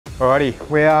Alrighty,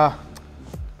 we are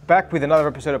back with another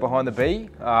episode of Behind the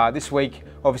Bee. This week,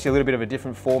 obviously a little bit of a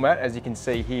different format, as you can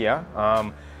see here.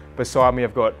 Beside me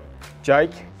I've got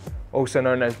Jake, also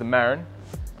known as the Marin,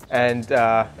 and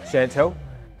Chantel,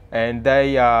 and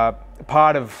they are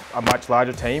part of a much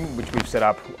larger team which we've set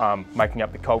up, making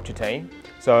up the culture team.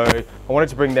 So I wanted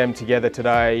to bring them together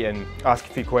today and ask a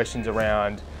few questions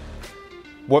around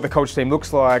what the culture team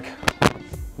looks like,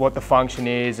 what the function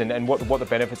is, and what the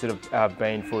benefits have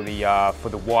been for the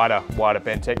wider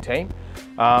Bentech team.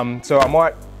 So I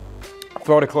might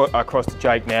throw it across to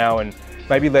Jake now and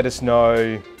maybe let us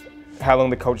know how long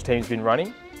the culture team's been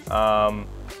running,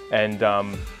 and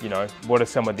you know, what are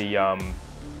some of the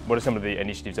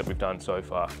initiatives that we've done so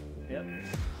far.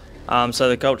 Yep. So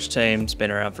the culture team's been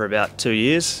around for about 2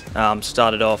 years.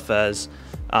 Started off as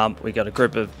we got a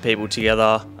group of people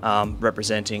together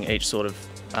representing each sort of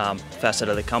facet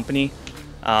of the company,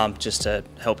 just to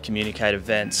help communicate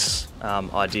events,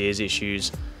 ideas,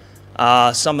 issues.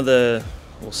 Some of the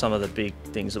big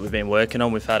things that we've been working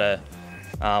on. We've had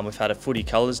a footy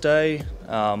colours day.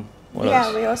 What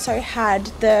else? We also had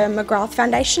the McGrath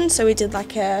Foundation. So we did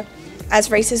as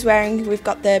Reese is wearing, we've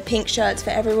got the pink shirts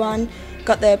for everyone.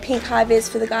 Got the pink high-vis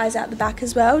for the guys out the back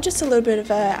as well. Just a little bit of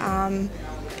a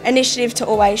initiative to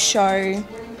always show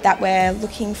that we're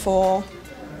looking for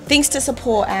things to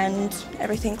support and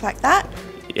everything like that.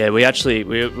 Yeah, we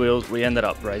ended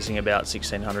up raising about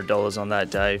 $1,600 on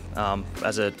that day.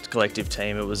 As a collective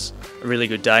team, it was a really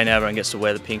good day. Now everyone gets to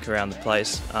wear the pink around the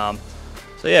place.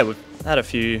 So yeah, we've had a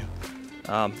few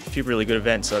really good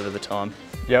events over the time.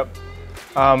 Yep.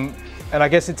 And I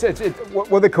guess it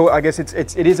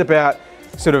is about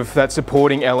sort of that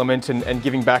supporting element and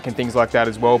giving back and things like that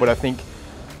as well. But I think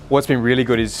what's been really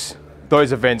good is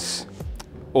those events,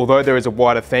 although there is a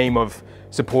wider theme of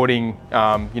supporting,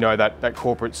 you know, that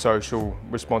corporate social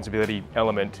responsibility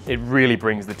element, it really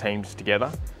brings the teams together.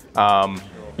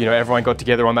 You know, everyone got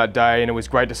together on that day, and it was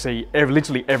great to see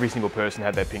literally every single person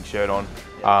had their pink shirt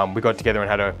on. We got together and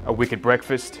had a wicked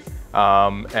breakfast,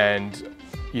 and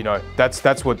you know,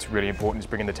 that's what's really important, is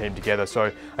bringing the team together.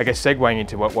 So I guess segueing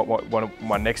into what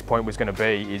my next point was going to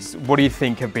be is, what do you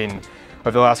think have been,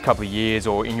 over the last couple of years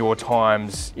or in your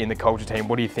times in the culture team,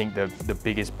 what do you think the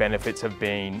biggest benefits have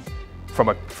been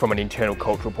from an internal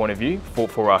cultural point of view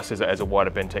for us as a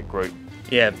wider Bentech group?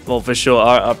 Yeah, well, for sure.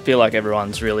 I feel like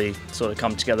everyone's really sort of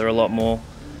come together a lot more.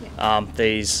 Yeah.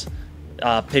 These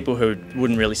people who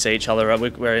wouldn't really see each other.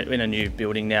 We're in a new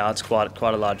building now. It's quite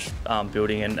a large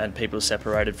building, and people are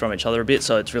separated from each other a bit.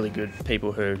 So it's really good.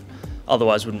 People who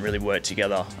otherwise wouldn't really work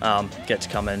together get to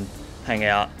come and hang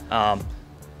out.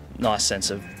 Nice sense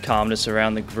of calmness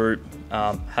around the group.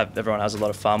 Everyone has a lot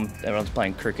of fun. Everyone's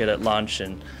playing cricket at lunch,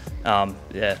 and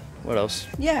yeah. What else?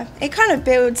 Yeah, it kind of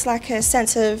builds like a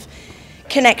sense of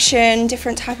connection,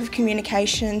 different type of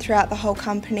communication throughout the whole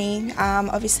company.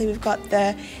 Obviously we've got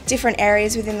the different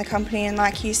areas within the company, and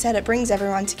like you said, it brings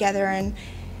everyone together, and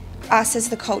us as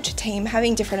the culture team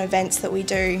having different events that we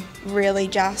do really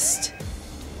just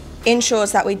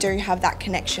ensures that we do have that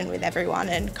connection with everyone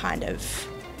and kind of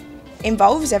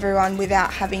involves everyone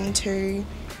without having to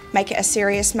make it a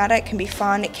serious matter. It can be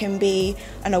fun, it can be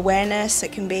an awareness,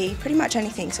 it can be pretty much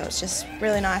anything. So it's just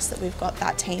really nice that we've got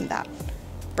that team that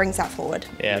brings that forward.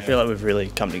 Yeah, I feel like we've really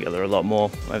come together a lot more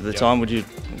over the time. Would you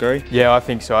agree? Yeah, I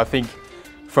think so. I think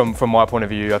from my point of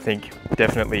view, I think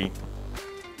definitely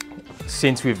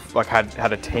since we've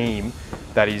had a team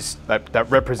that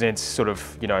represents sort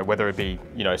of, you know, whether it be,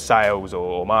 you know, sales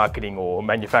or marketing or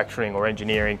manufacturing or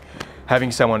engineering,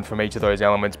 having someone from each of those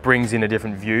elements brings in a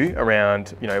different view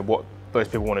around, you know, what those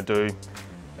people want to do,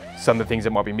 some of the things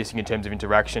that might be missing in terms of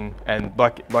interaction, and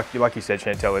like you said,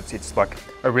 Chantel, it's like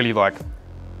a really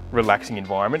relaxing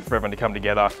environment for everyone to come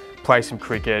together, play some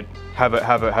cricket, have a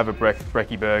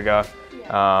brekkie burger,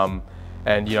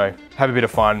 and you know, have a bit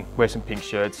of fun, wear some pink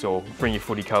shirts or bring your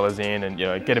footy colours in, and you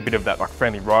know, get a bit of that like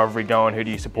friendly rivalry going. Who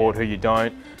do you support? Who you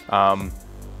don't?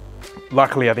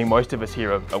 Luckily, I think most of us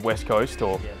here are West Coast,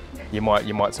 or you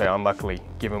might say unluckily,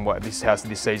 given how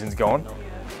this season's gone.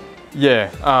 Yeah.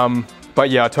 But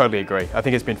yeah, I totally agree. I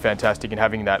think it's been fantastic in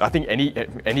having that. I think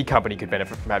any company could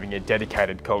benefit from having a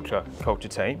dedicated culture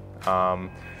team.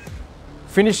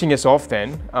 Finishing us off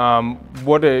then,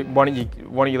 why don't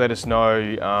you let us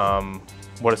know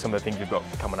what are some of the things we've got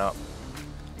coming up?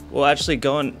 Well, actually,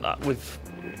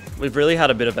 we've really had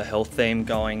a bit of a health theme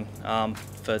going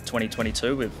for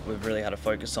 2022. We've really had a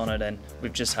focus on it, and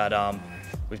we've just had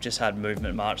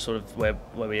Movement March, sort of where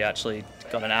we actually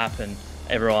got an app, and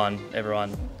everyone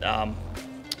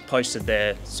posted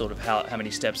their sort of how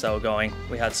many steps they were going.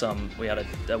 We had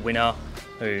a winner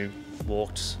who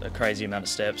walked a crazy amount of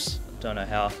steps. Don't know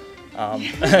how.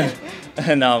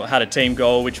 And had a team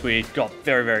goal, which we got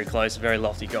very, very close, a very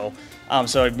lofty goal.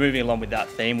 So moving along with that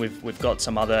theme, we've got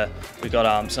some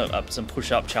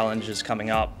push-up challenges coming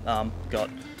up. What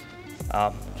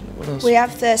else? We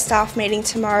have the staff meeting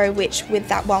tomorrow, which with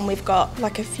that one we've got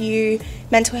like a few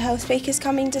mental health speakers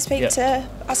coming to speak to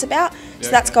us about. So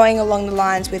that's going along the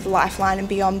lines with Lifeline and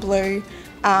Beyond Blue,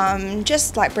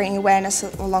 just like bringing awareness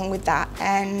along with that,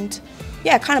 and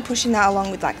yeah, kind of pushing that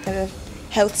along with like the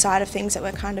health side of things that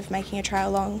we're kind of making a trail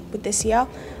along with this year.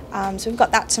 So we've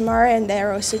got that tomorrow, and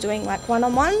they're also doing like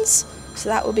one-on-ones, so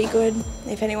that will be good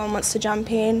if anyone wants to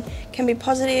jump in. Can be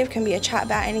positive, can be a chat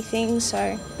about anything.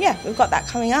 So yeah, we've got that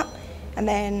coming up, and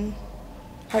then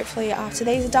hopefully after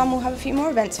these are done, we'll have a few more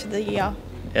events for the year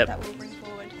that we'll bring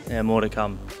forward. Yeah, more to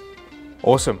come.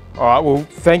 Awesome. All right, well,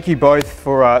 thank you both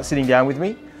for sitting down with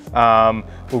me.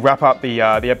 We'll wrap up the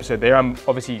episode there. I'm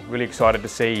obviously really excited to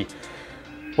see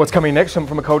what's coming next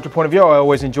from a culture point of view. I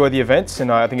always enjoy the events,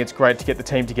 and I think it's great to get the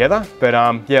team together. But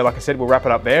yeah, like I said, we'll wrap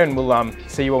it up there, and we'll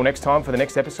see you all next time for the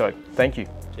next episode. Thank you.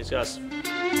 Cheers,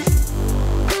 guys.